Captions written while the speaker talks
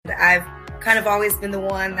kind of always been the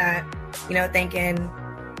one that, thinking,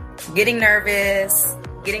 getting nervous,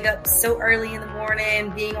 getting up so early in the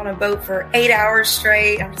morning, being on a boat for 8 hours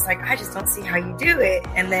straight. I'm just like, I just don't see how you do it.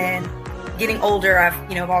 And then getting older,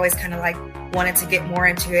 I've always kind of like wanted to get more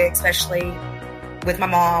into it, especially with my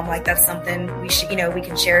mom. Like that's something we should, we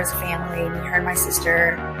can share as a family. Me, her, and my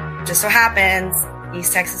sister. Just so happens,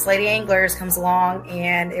 East Texas Lady Anglers comes along,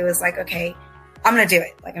 and it was like, okay, I'm going to do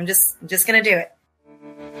it. Like I'm just going to do it.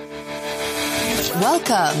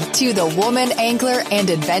 Welcome to the Woman Angler and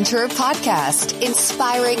Adventurer Podcast,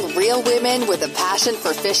 inspiring real women with a passion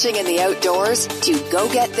for fishing in the outdoors to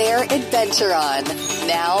go get their adventure on.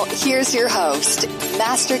 Now, here's your host,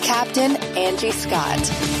 Master Captain Angie Scott.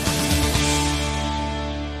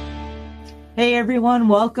 Hey everyone,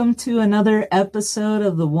 welcome to another episode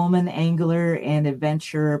of the Woman Angler and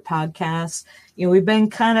Adventurer Podcast. We've been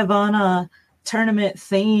kind of on a tournament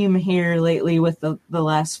theme here lately with the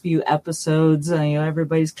last few episodes.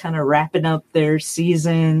 Everybody's kind of wrapping up their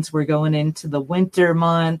seasons. We're going into the winter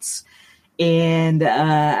months, and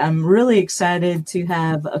I'm really excited to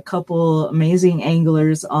have a couple amazing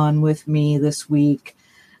anglers on with me this week.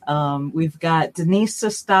 We've got Denise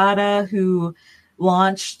Sestada, who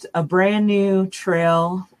launched a brand new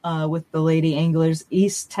trail with the Lady Anglers,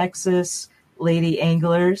 East Texas Lady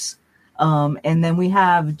Anglers. And then we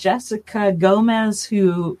have Jessica Gomez,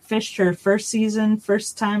 who fished her first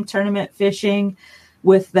time tournament fishing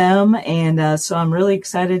with them. And so I'm really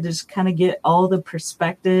excited to just kind of get all the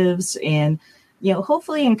perspectives and,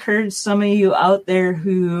 hopefully encourage some of you out there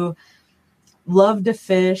who love to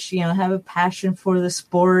fish, have a passion for the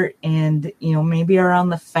sport and, maybe are on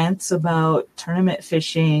the fence about tournament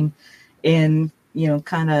fishing and,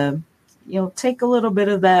 kind of, take a little bit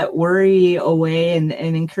of that worry away and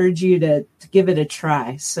encourage you to give it a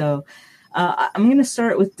try. So I'm going to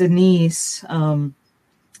start with Denise.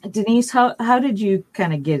 Denise, how did you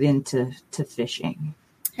kind of get into fishing?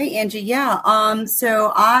 Hey, Angie. Yeah.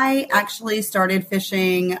 So I actually started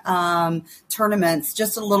fishing tournaments,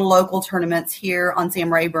 just a little local tournaments here on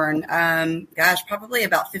Sam Rayburn. Probably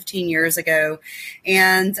about 15 years ago.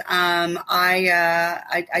 And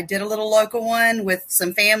I did a little local one with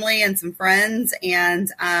some family and some friends and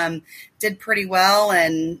did pretty well.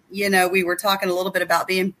 And, we were talking a little bit about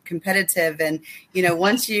being competitive. And,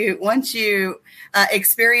 once you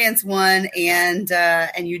experience one and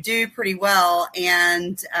you do pretty well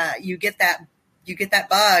and you get that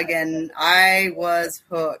bug, and I was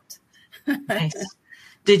hooked. Nice.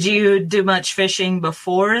 Did you do much fishing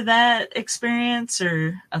before that experience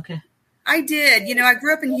or okay? I did. I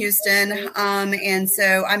grew up in Houston, and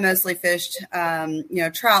so I mostly fished,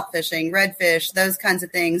 trout fishing, redfish, those kinds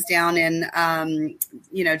of things down in,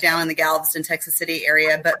 down in the Galveston, Texas City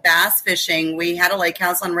area. But bass fishing, we had a lake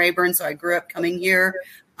house on Rayburn, so I grew up coming here,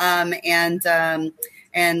 and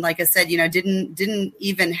like I said, didn't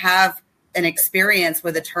even have an experience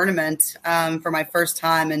with a tournament for my first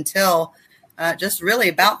time until just really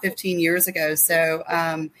about 15 years ago. So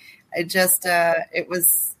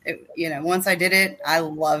once I did it, I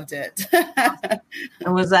loved it.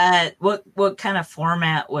 And was that what kind of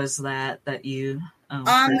format was that you?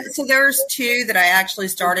 So there's two that I actually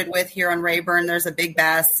started with here on Rayburn. There's a big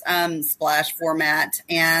bass splash format,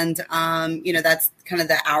 and that's kind of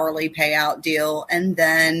the hourly payout deal. And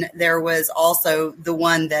then there was also the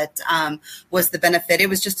one that was the benefit. It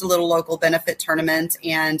was just a little local benefit tournament,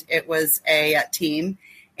 and it was a team.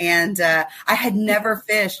 And I had never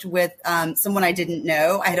fished with someone I didn't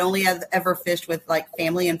know. I had only ever fished with like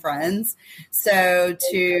family and friends. So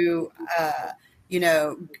to,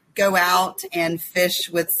 go out and fish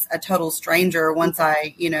with a total stranger once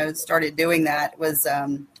I, started doing that was,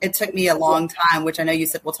 it took me a long time, which I know you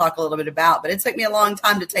said we'll talk a little bit about, but it took me a long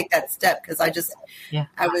time to take that step because I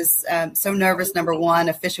was so nervous, number one,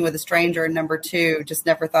 of fishing with a stranger, and number two, just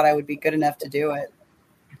never thought I would be good enough to do it.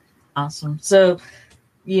 Awesome. So,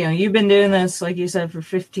 you've been doing this, like you said, for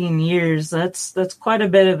 15 years. That's quite a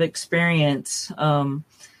bit of experience.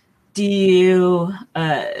 Do you,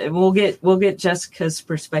 we'll get Jessica's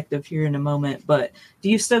perspective here in a moment, but do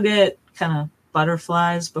you still get kind of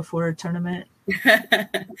butterflies before a tournament?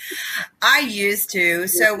 I used to.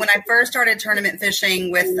 So when I first started tournament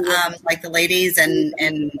fishing with like the ladies and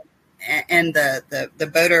the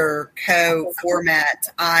Boater Co format,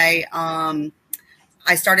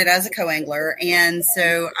 I started as a co-angler, and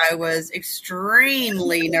so I was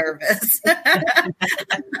extremely nervous.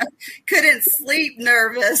 Couldn't sleep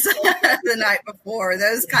nervous the night before,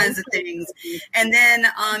 those kinds of things. And then,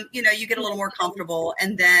 you get a little more comfortable.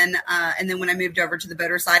 And then when I moved over to the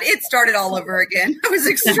boater side, it started all over again. I was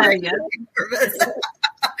extremely nervous.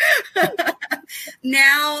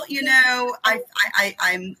 Now,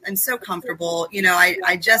 I'm so comfortable.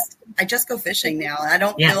 I just go fishing now. I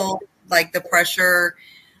don't feel like the pressure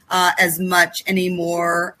as much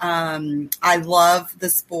anymore. I love the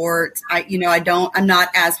sport. I'm not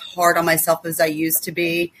as hard on myself as I used to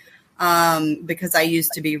be, because I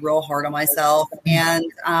used to be real hard on myself. And,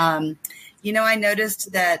 I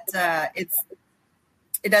noticed that,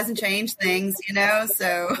 it doesn't change things,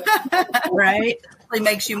 so right. It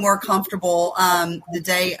makes you more comfortable, the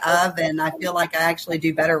day of. And I feel like I actually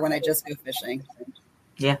do better when I just go fishing.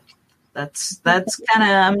 Yeah. That's kind of,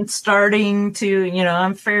 I'm starting to,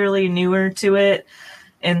 I'm fairly newer to it.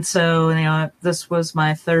 And so, this was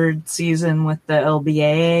my third season with the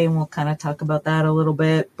LBAA, and we'll kind of talk about that a little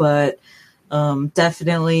bit. But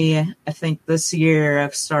definitely, I think this year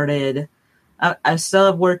I've started, I still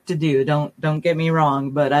have work to do. Don't get me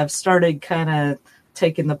wrong, but I've started kind of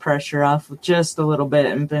taking the pressure off just a little bit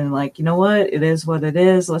and been like, you know what? It is what it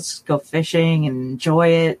is. Let's go fishing and enjoy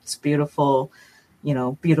it. It's beautiful.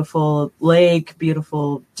 Beautiful lake,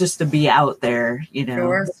 beautiful just to be out there,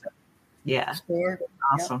 Sure. Yeah. Sure.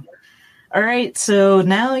 Awesome. Yep. All right. So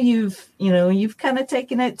now you've kind of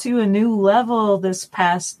taken it to a new level this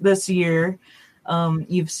year.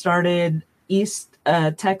 You've started East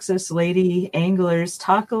Texas Lady Anglers.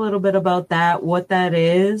 Talk a little bit about that, what that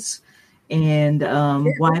is, and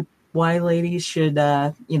why ladies should,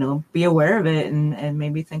 be aware of it and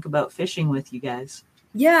maybe think about fishing with you guys.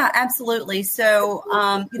 Yeah, absolutely. So,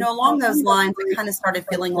 along those lines, I kind of started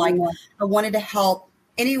feeling like I wanted to help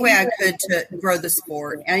any way I could to grow the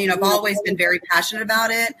sport. And, I've always been very passionate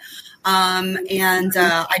about it.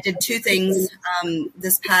 I did two things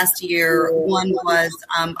this past year. One was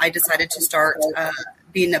I decided to start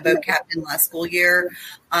being a boat captain last school year,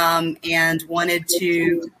 and wanted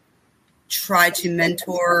to try to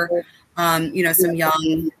mentor, some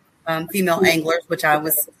young female anglers, which I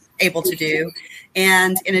was able to do.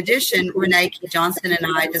 And in addition, Renee Key Johnson and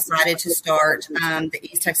I decided to start the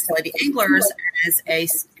East Texas Lady Anglers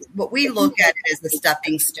as what we look at it as a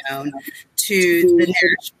stepping stone to the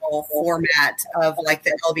national format of like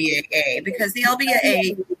the LBAA, because the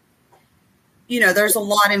LBAA, there's a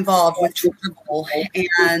lot involved with travel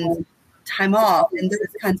and time off and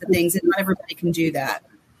those kinds of things, and not everybody can do that.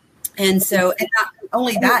 And so, and not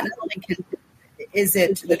only that, not only is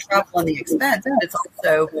it the travel and the expense, but it's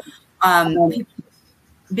also people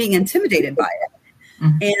being intimidated by it.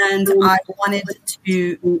 Mm-hmm. And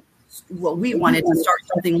we wanted to start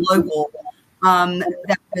something local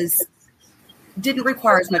that didn't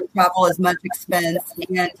require as much travel, as much expense,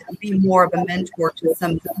 and be more of a mentor to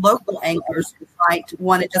some local anglers who might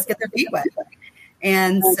want to just get their feet wet.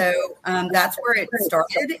 And so that's where it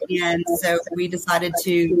started. And so we decided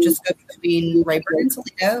to just go between Rayburn and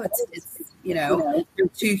Toledo. It's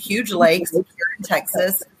two huge lakes here in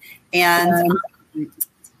Texas. And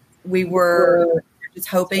we were just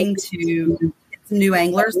hoping to get some new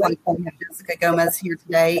anglers, like we have Jessica Gomez here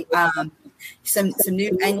today, some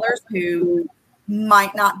new anglers who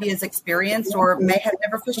might not be as experienced or may have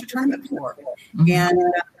never fished a tournament before.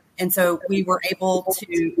 And so we were able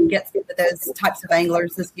to get those types of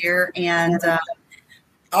anglers this year. And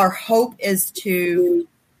our hope is to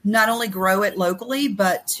not only grow it locally,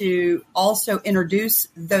 but to also introduce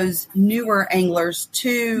those newer anglers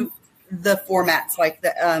to the formats like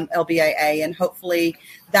the LBAA. And hopefully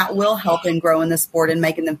that will help in growing the sport and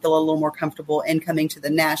making them feel a little more comfortable in coming to the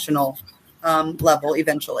national level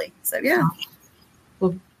eventually. So, yeah.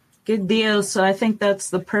 Well, good deal. So I think that's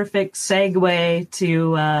the perfect segue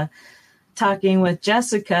to talking with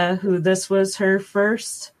Jessica, who this was her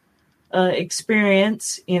first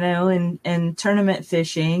experience, in tournament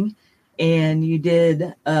fishing, and you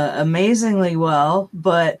did amazingly well.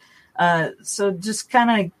 But so just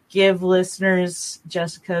kind of give listeners,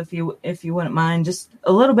 Jessica, if you wouldn't mind, just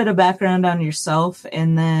a little bit of background on yourself,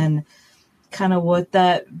 and then kind of what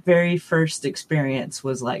that very first experience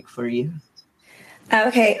was like for you.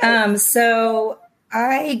 Okay. So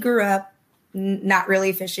I grew up not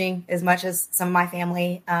really fishing as much as some of my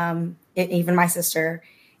family, even my sister.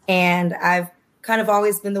 And I've kind of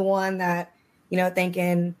always been the one that,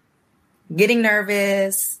 thinking, getting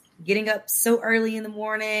nervous, getting up so early in the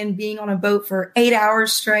morning, being on a boat for 8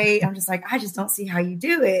 hours straight. I'm just like, I just don't see how you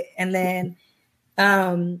do it. And then,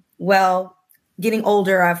 getting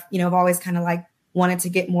older, I've always kind of like wanted to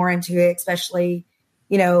get more into it, especially,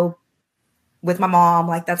 with my mom.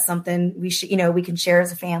 Like that's something we should, we can share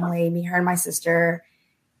as a family, me, her, and my sister.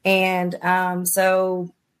 And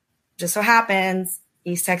so just so happens,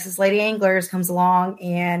 East Texas Lady Anglers comes along,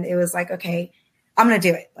 and it was like, okay, I'm going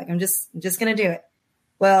to do it. Like, I'm just going to do it.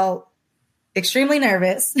 Well, extremely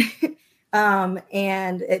nervous.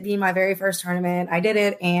 And it being my very first tournament, I did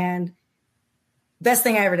it, and best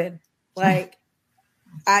thing I ever did. Like,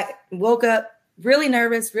 I woke up really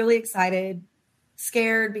nervous, really excited,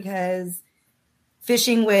 scared, because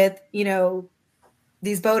fishing with,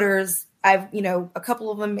 these boaters, I've, a couple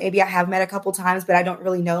of them, maybe I have met a couple times, but I don't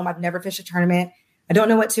really know them. I've never fished a tournament. I don't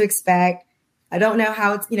know what to expect. I don't know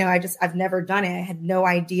how it's, I've never done it. I had no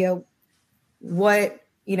idea what,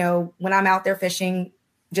 when I'm out there fishing,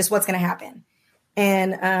 just what's going to happen.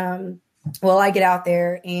 And, I get out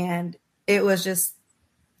there, and it was just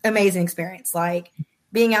amazing experience. Like,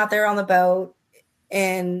 being out there on the boat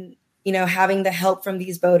and, having the help from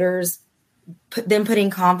these boaters, them putting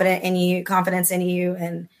confidence in you,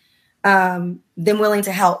 and, them willing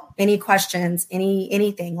to help, any questions,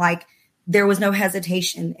 anything. Like, there was no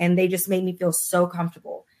hesitation, and they just made me feel so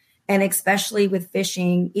comfortable. And especially with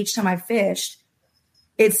fishing, each time I fished,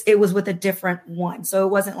 it was with a different one. So it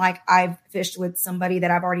wasn't like I've fished with somebody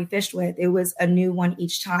that I've already fished with. It was a new one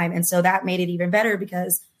each time. And so that made it even better,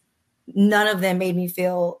 because none of them made me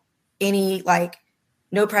feel any, like,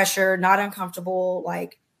 no pressure, not uncomfortable,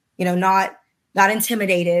 like, not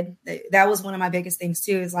intimidated. That was one of my biggest things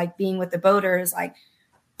too, is like being with the boaters, like,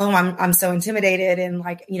 oh, I'm so intimidated. And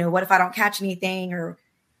like, what if I don't catch anything? Or,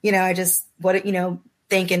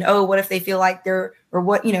 thinking, oh, what if they feel like they're, or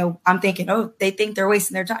what, I'm thinking, oh, they think they're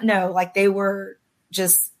wasting their time. No, like, they were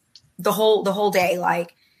just the whole day,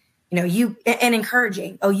 like, you, and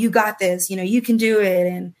encouraging, oh, you got this, you can do it.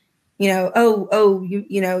 And,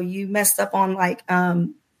 you messed up on, like,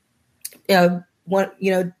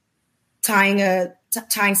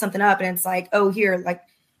 tying something up. And it's like, oh, here, like,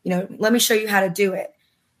 let me show you how to do it.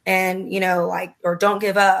 And, like, or don't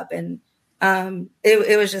give up. And,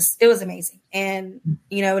 it was amazing. And,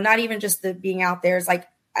 not even just the being out there. It's like,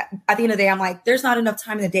 at the end of the day, I'm like, there's not enough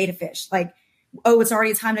time in the day to fish. Like, oh, it's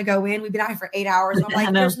already time to go in. We've been out here for 8 hours. And I'm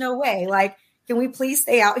like, there's no way. Like, can we please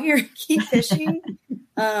stay out here and keep fishing?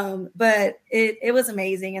 But it was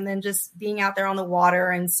amazing. And then just being out there on the water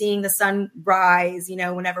and seeing the sun rise,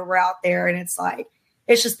 whenever we're out there. And it's like,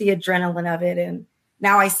 it's just the adrenaline of it. And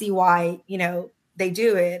now I see why, they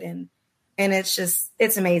do it. And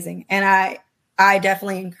it's amazing. And I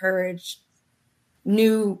definitely encourage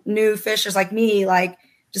new fishers like me, like,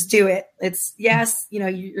 just do it. It's, yes,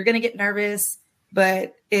 you're going to get nervous,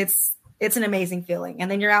 but it's an amazing feeling.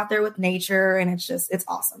 And then you're out there with nature, and it's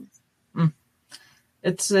awesome.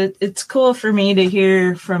 It's cool for me to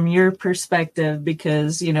hear from your perspective,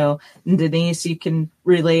 because, Denise, you can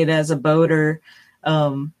relate as a boater.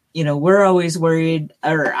 We're always worried,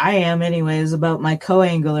 or I am anyways, about my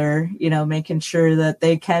co-angler, making sure that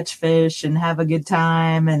they catch fish and have a good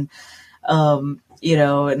time. And,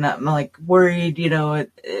 and I'm like worried,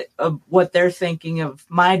 of what they're thinking of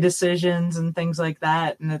my decisions and things like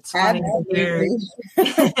that. And it's funny to hear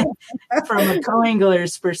from a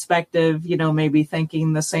co-angler's perspective, maybe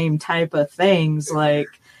thinking the same type of things, like,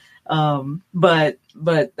 but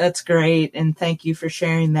that's great. And thank you for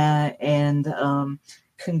sharing that. And,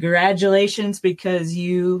 congratulations, because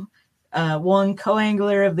you won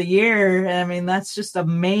Co-Angler of the Year. I mean, that's just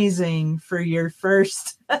amazing for your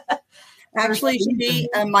first. Actually,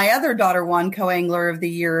 my other daughter won Co-Angler of the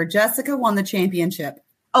Year. Jessica won the championship.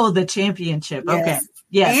 Oh, the championship. Yes. Okay.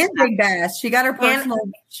 Yes. And Big Bass. She got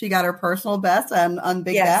her personal best on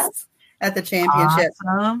Big Bass at the championship.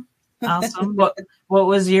 Awesome. What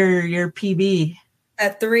was your PB?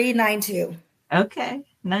 At 3.92. Okay.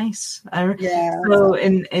 Nice. So,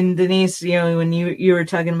 and Denise, when you were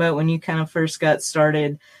talking about when you kind of first got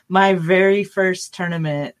started, my very first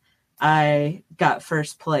tournament, I got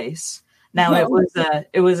first place. Now it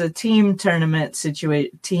was a team tournament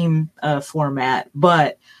format,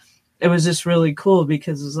 but it was just really cool,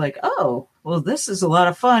 because it was like, oh, well, this is a lot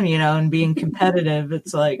of fun, and being competitive.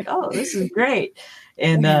 It's like, oh, this is great.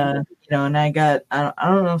 And, and I got, I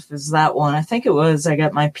don't know if it's that one. I think it was, I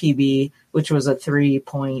got my PB, which was a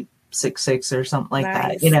 3.66 or something like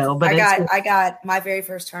that, but I got my very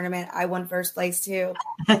first tournament. I won first place too.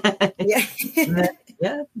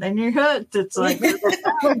 Yeah. Then you're hooked. It's like,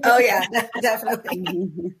 oh yeah,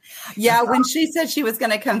 definitely. Yeah. When she said she was going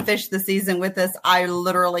to come fish the season with us, I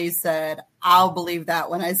literally said, I'll believe that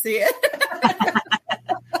when I see it.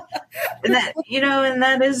 And that, and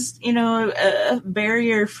that is, a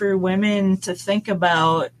barrier for women to think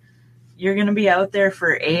about. You're going to be out there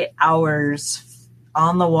for 8 hours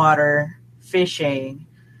on the water fishing.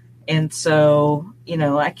 And so,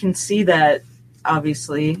 I can see that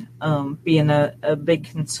obviously being a big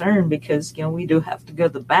concern, because, we do have to go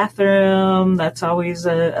to the bathroom. That's always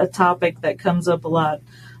a topic that comes up a lot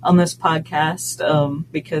on this podcast,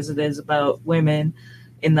 because it is about women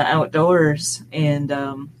in the outdoors. And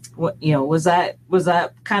was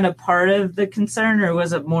that kind of part of the concern, or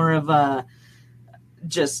was it more of a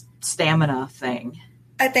just stamina thing?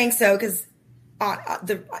 I think so, because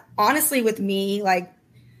honestly, with me, like,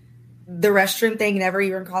 the restroom thing never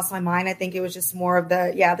even crossed my mind. I think it was just more of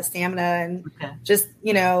the stamina and just,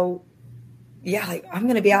 like, I'm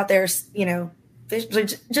going to be out there, I'm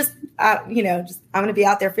going to be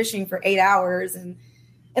out there fishing for 8 hours. And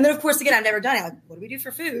then, of course, again, I've never done it. Like, what do we do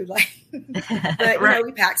for food? Like, but,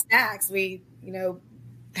 we pack snacks. We, they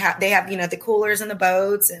have, the coolers in the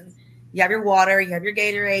boats, and you have your water, you have your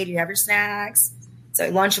Gatorade, you have your snacks,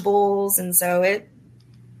 so Lunchables. And so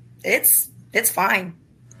it's fine.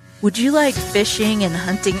 Would you like fishing and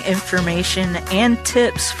hunting information and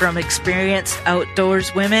tips from experienced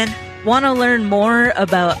outdoors women? Want to learn more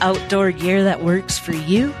about outdoor gear that works for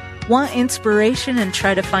you? Want inspiration and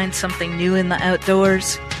try to find something new in the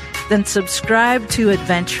outdoors? Then subscribe to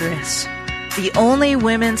Adventurous, the only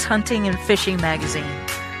women's hunting and fishing magazine.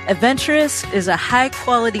 Adventurous is a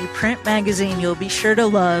high-quality print magazine you'll be sure to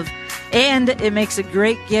love, and it makes a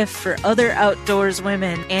great gift for other outdoors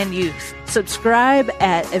women and youth. Subscribe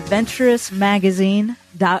at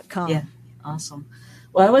adventurousmagazine.com. Yeah, awesome.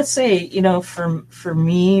 Well, I would say, for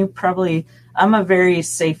me, probably, I'm a very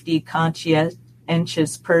safety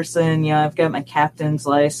conscientious person. I've got my captain's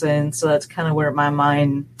license, so that's kind of where my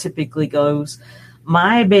mind typically goes.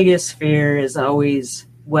 My biggest fear is always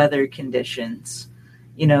weather conditions.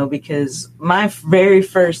 Because my very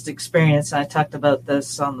first experience, and I talked about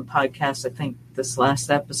this on the podcast, I think this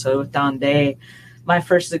last episode with Don Day, my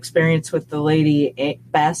first experience with the Lady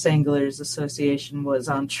Bass Anglers Association was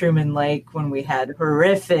on Truman Lake when we had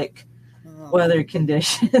horrific weather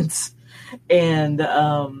conditions. And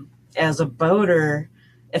as a boater,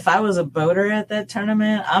 if I was a boater at that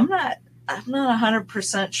tournament, I'm not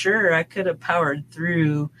 100% sure I could have powered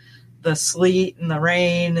through the sleet and the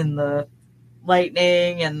rain and the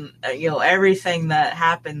lightning and everything that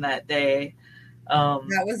happened that day.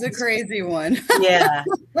 That was a crazy one. Yeah.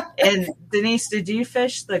 And Denise, did you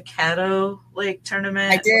fish the Caddo Lake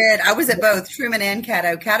tournament? I did. I was at both Truman and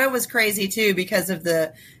Caddo. Caddo was crazy too because of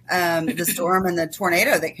the storm and the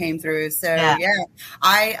tornado that came through. So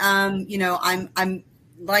I'm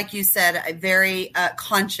like you said, very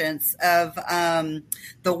conscious of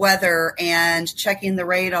the weather and checking the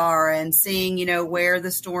radar and seeing, where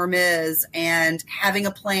the storm is and having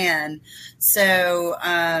a plan. So,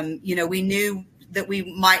 we knew that we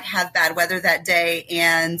might have bad weather that day.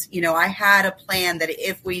 And, I had a plan that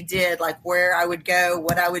if we did, like, where I would go,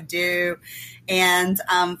 what I would do. And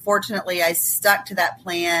fortunately, I stuck to that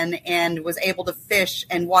plan and was able to fish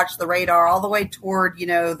and watch the radar all the way toward,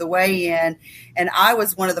 the weigh-in. And I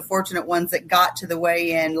was one of the fortunate ones that got to the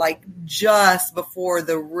weigh-in, like, just before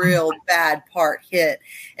the real bad part hit.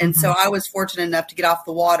 And so I was fortunate enough to get off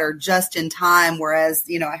the water just in time, whereas,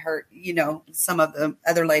 I heard, some of the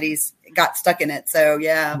other ladies got stuck in it. So,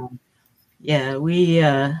 yeah.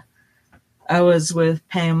 Yeah, I was with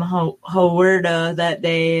Pam Howerda that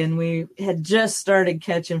day, and we had just started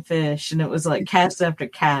catching fish, and it was like cast after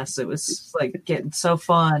cast. It was like getting so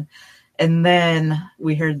fun. And then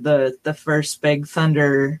we heard the first big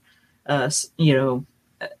thunder,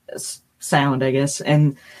 sound, I guess.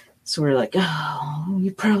 And so we're like, oh,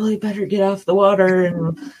 you probably better get off the water,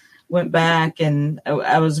 and went back. And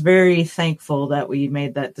I was very thankful that we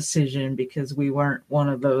made that decision because we weren't one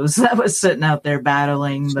of those that was sitting out there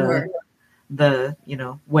battling the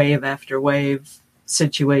wave after wave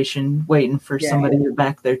situation, waiting for somebody to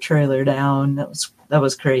back their trailer down. That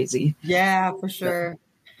was crazy. Yeah, for sure.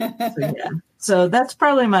 So that's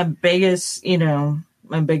probably my biggest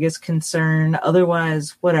concern.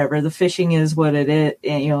 Otherwise, whatever, the fishing is what it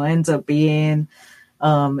ends up being.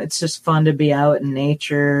 It's just fun to be out in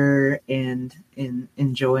nature and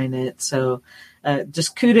enjoying it. So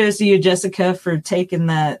just kudos to you, Jessica, for taking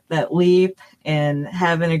that leap and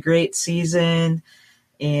having a great season.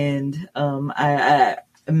 And I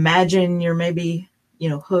imagine you're maybe,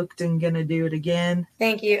 hooked and going to do it again.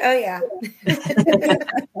 Thank you. Oh, yeah.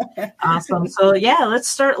 Awesome. So, let's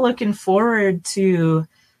start looking forward to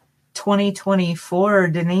 2024.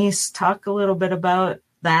 Denise, talk a little bit about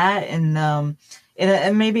that and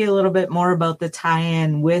maybe a little bit more about the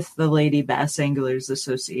tie-in with the Lady Bass Anglers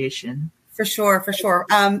Association. For sure.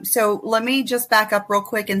 So let me just back up real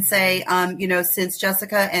quick and say, since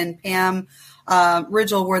Jessica and Pam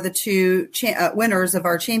Rigel were the two winners of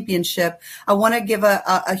our championship. I want to give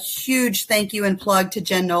a huge thank you and plug to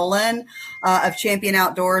Jen Nolan of Champion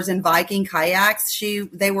Outdoors and Viking Kayaks.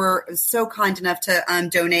 They were so kind enough to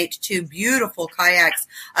donate 2 beautiful kayaks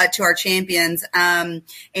to our champions. We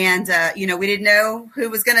didn't know who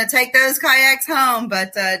was going to take those kayaks home,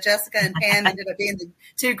 but Jessica and Pam ended up being the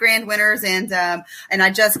 2 grand winners. And I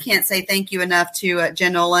just can't say thank you enough to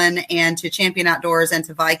Jen Nolan and to Champion Outdoors and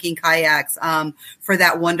to Viking Kayaks for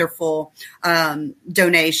that wonderful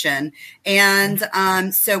donation.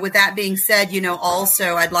 And so with that being said,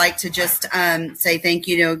 also I'd like to just say thank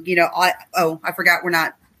you. I forgot we're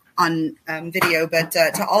not on video, but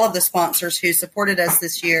to all of the sponsors who supported us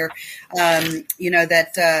this year,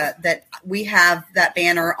 that we have that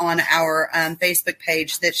banner on our Facebook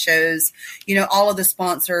page that shows, all of the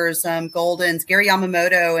sponsors, Golden's, Gary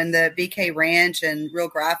Yamamoto and the BK Ranch and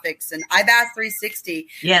Real Graphics and IBAS 360.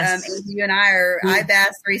 Yes. And you and I are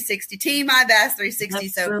IBAS 360 team, IBAS 360.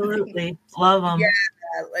 Absolutely. Love them. Yeah.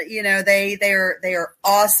 They are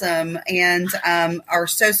awesome and are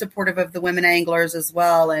so supportive of the women anglers as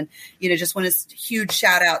well. And, just want a huge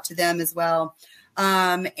shout out to them as well.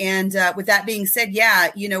 With that being said,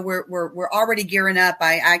 we're already gearing up.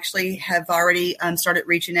 I actually have already started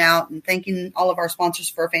reaching out and thanking all of our sponsors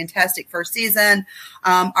for a fantastic first season.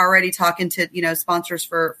 Already talking to, sponsors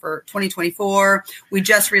for 2024. We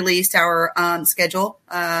just released our schedule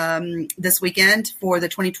this weekend for the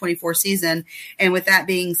 2024 season. And with that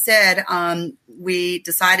being said, we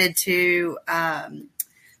decided to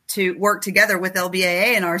work together with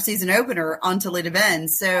LBAA in our season opener on Toledo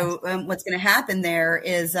Bend. So what's going to happen there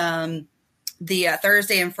is the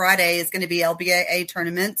Thursday and Friday is going to be LBAA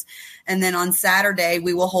tournaments. And then on Saturday,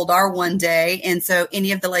 we will hold our one day. And so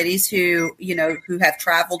any of the ladies who have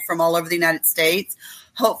traveled from all over the United States,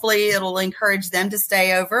 hopefully it'll encourage them to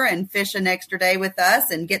stay over and fish an extra day with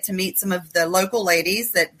us and get to meet some of the local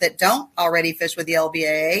ladies that don't already fish with the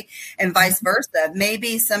LBAA and vice versa.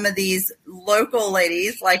 Maybe some of these local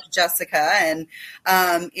ladies like Jessica and,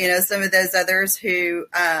 some of those others who,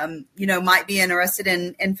 might be interested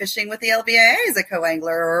in fishing with the LBAA as a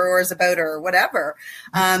co-angler or as a boater or whatever.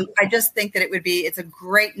 I just think that it's a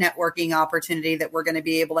great networking opportunity that we're going to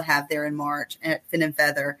be able to have there in March at Fin and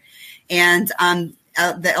Feather. And,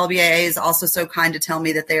 the LBAA is also so kind to tell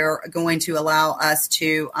me that they're going to allow us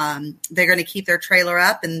to, they're going to keep their trailer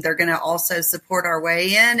up and they're going to also support our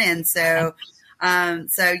weigh in. And so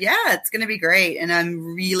it's going to be great. And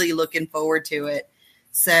I'm really looking forward to it.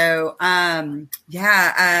 So,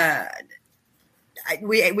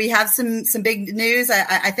 we have some big news.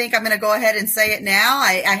 I think I'm going to go ahead and say it now.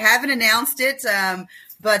 I haven't announced it.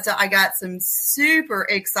 But I got some super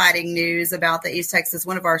exciting news about the East Texas,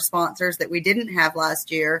 one of our sponsors that we didn't have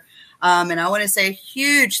last year. And I want to say a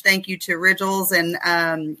huge thank you to Rigels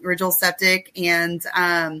and Rigel Septic. And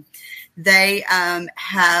they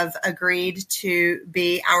have agreed to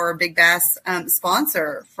be our Big Bass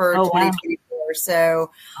sponsor for 2024. So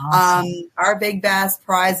awesome. Our Big Bass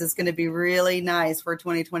prize is going to be really nice for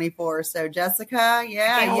 2024. So Jessica, you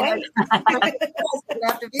have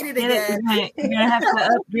to beat it again. You're going to have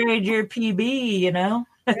to upgrade your PB,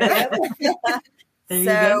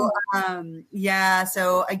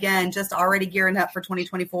 So again, just already gearing up for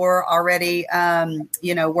 2024, already,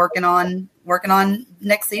 working on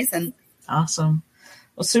next season. Awesome.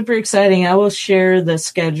 Well, super exciting. I will share the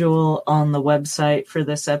schedule on the website for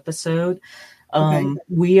this episode. Okay.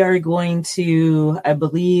 We are going to, I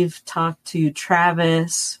believe, talk to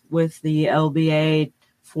Travis with the LBA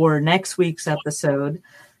for next week's episode.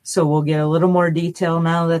 So we'll get a little more detail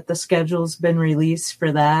now that the schedule's been released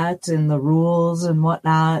for that and the rules and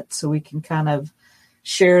whatnot. So we can kind of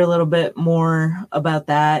share a little bit more about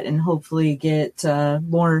that and hopefully get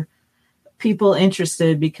more people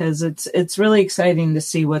interested because it's really exciting to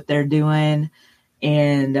see what they're doing.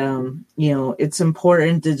 And, it's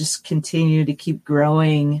important to just continue to keep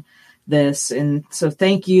growing this. And so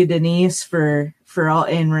thank you, Denise, for all,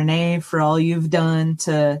 and Renee, for all you've done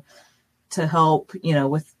to help,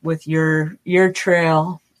 with your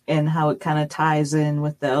trail and how it kind of ties in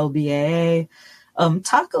with the LBAA.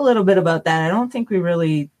 Talk a little bit about that. I don't think we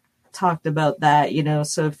really talked about that,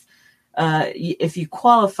 so if you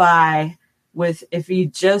qualify if you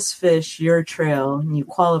just fish your trail and you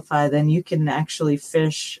qualify, then you can actually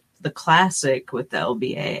fish the classic with the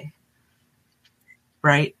LBA.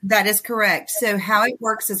 Right? That is correct. So how it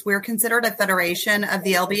works is we're considered a federation of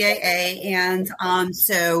the LBAA. And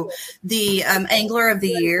so the Angler of the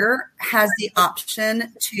Year has the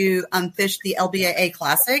option to fish the LBAA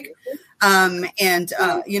Classic. It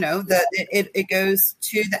goes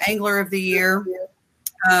to the Angler of the Year.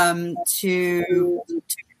 to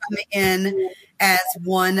come in as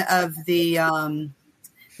one of the.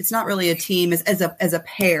 It's not really a team, as a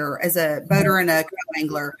pair, as a boater and a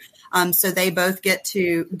co-angler. So they both get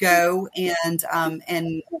to go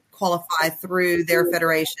and qualify through their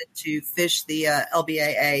federation to fish the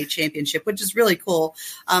LBAA championship, which is really cool.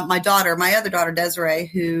 My other daughter, Desiree,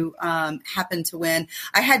 who happened to win.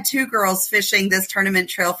 I had two girls fishing this tournament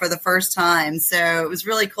trail for the first time. So it was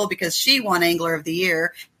really cool because she won Angler of the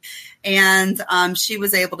Year. And she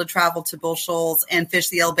was able to travel to Bull Shoals and fish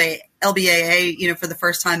the LBAA, for the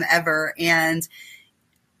first time ever. And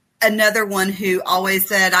another one who always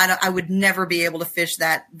said, I would never be able to fish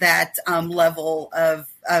that level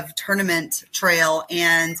of tournament trail.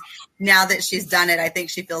 And now that she's done it, I think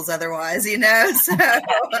she feels otherwise, So,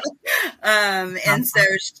 and so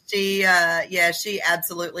she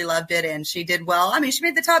absolutely loved it, and she did well. I mean, she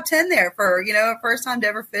made the top 10 there for, first time to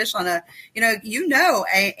ever fish on a,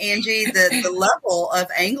 Angie, the level of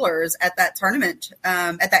anglers at that tournament,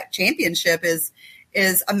 at that championship is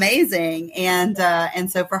amazing. And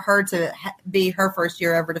so for her to be her first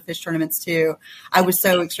year ever to fish tournaments too, I was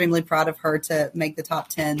so extremely proud of her to make the top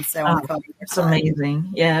 10. So it's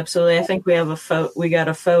amazing. Yeah, absolutely. I think we have we got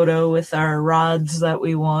a photo with our rods that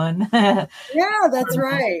we won. Yeah, that's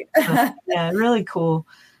right. Yeah, really cool.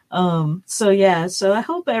 So I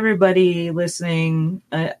hope everybody listening,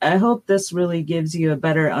 I hope this really gives you a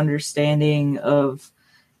better understanding of,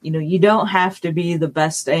 you don't have to be the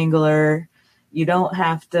best angler. You don't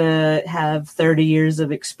have to have 30 years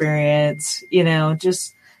of experience,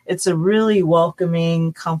 it's a really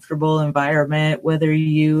welcoming, comfortable environment, whether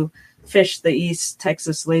you fish the East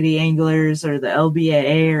Texas Lady Anglers or the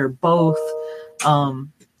LBAA or both.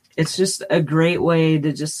 It's just a great way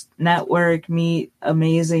to just network, meet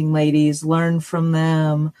amazing ladies, learn from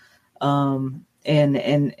them. And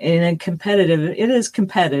in a competitive, it is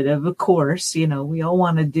competitive, of course, we all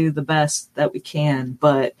want to do the best that we can,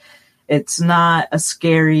 but it's not a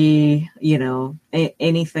scary,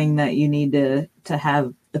 anything that you need to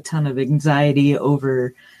have a ton of anxiety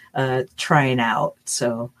over trying out.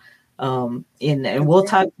 So, and we'll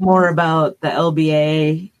talk more about the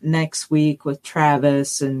LBA next week with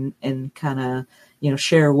Travis and kind of,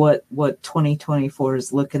 share what 2024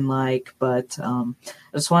 is looking like. But I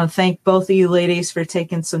just want to thank both of you ladies for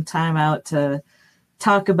taking some time out to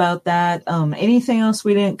talk about that. Anything else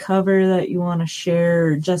we didn't cover that you want to share,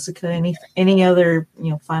 or Jessica, any other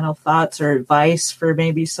final thoughts or advice for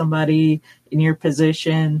maybe somebody in your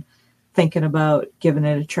position thinking about giving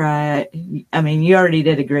it a try? I mean, you already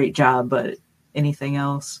did a great job, but anything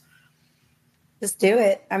else? Just do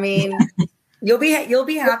it. I mean, you'll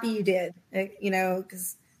be happy you did,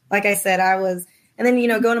 because like I said, I was, and then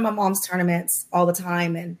going to my mom's tournaments all the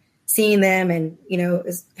time and seeing them, and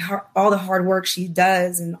all the hard work she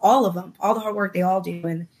does, and all of them, all the hard work they all do,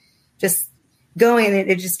 and just going,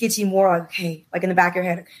 it just gets you more like, okay, like in the back of your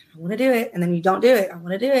head, okay, I want to do it, and then you don't do it. I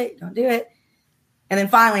want to do it, don't do it, and then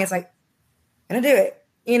finally it's like, I'm gonna do it,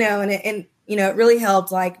 and it really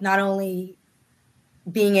helped, like not only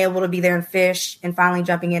being able to be there and fish and finally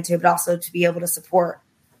jumping into it, but also to be able to support,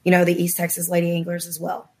 the East Texas Lady Anglers as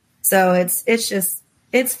well. So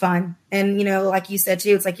it's fun. And, like you said,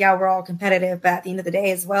 too, it's like, yeah, we're all competitive, but at the end of the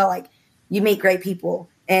day as well, like you meet great people,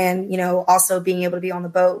 and, also being able to be on the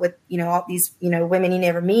boat with, all these, women you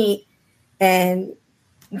never meet, and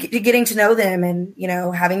getting to know them, and,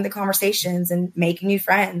 having the conversations and making new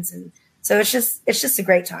friends. And so it's just a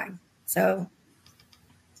great time. So.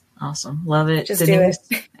 Awesome. Love it. Just Denise,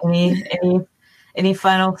 do it. Any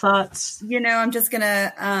final thoughts? I'm just going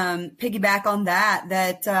to piggyback on that,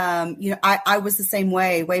 I was the same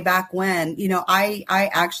way back when, I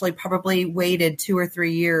actually probably waited 2 or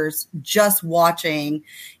 3 years just watching,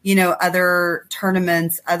 other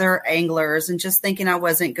tournaments, other anglers, and just thinking I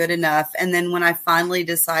wasn't good enough. And then when I finally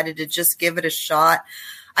decided to just give it a shot,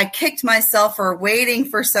 I kicked myself for waiting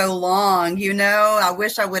for so long. I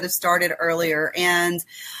wish I would have started earlier. And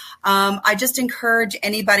I just encourage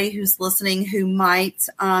anybody who's listening who might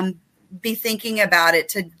be thinking about it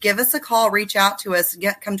to give us a call, reach out to us,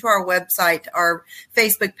 come to our website, our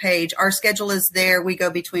Facebook page. Our schedule is there. We go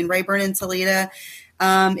between Rayburn and Toledo.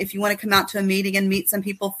 If you want to come out to a meeting and meet some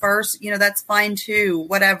people first, that's fine too.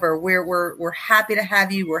 Whatever. We're happy to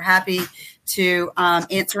have you. We're happy to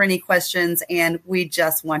answer any questions, and we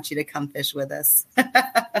just want you to come fish with us.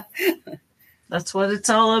 That's what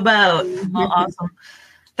it's all about. Well, awesome.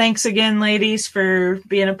 Thanks again, ladies, for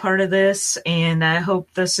being a part of this, and I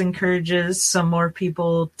hope this encourages some more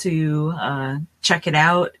people to check it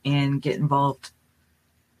out and get involved.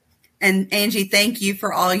 And Angie, thank you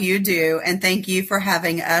for all you do. And thank you for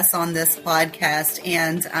having us on this podcast.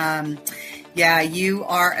 And yeah, you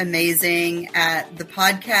are amazing at the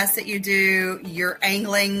podcast that you do, your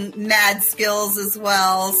angling mad skills as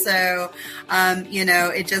well. So,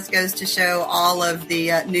 it just goes to show all of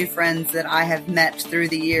the new friends that I have met through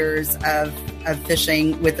the years of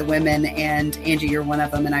fishing with the women. And Angie, you're one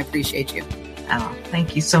of them, and I appreciate you. Oh,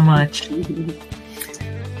 thank you so much.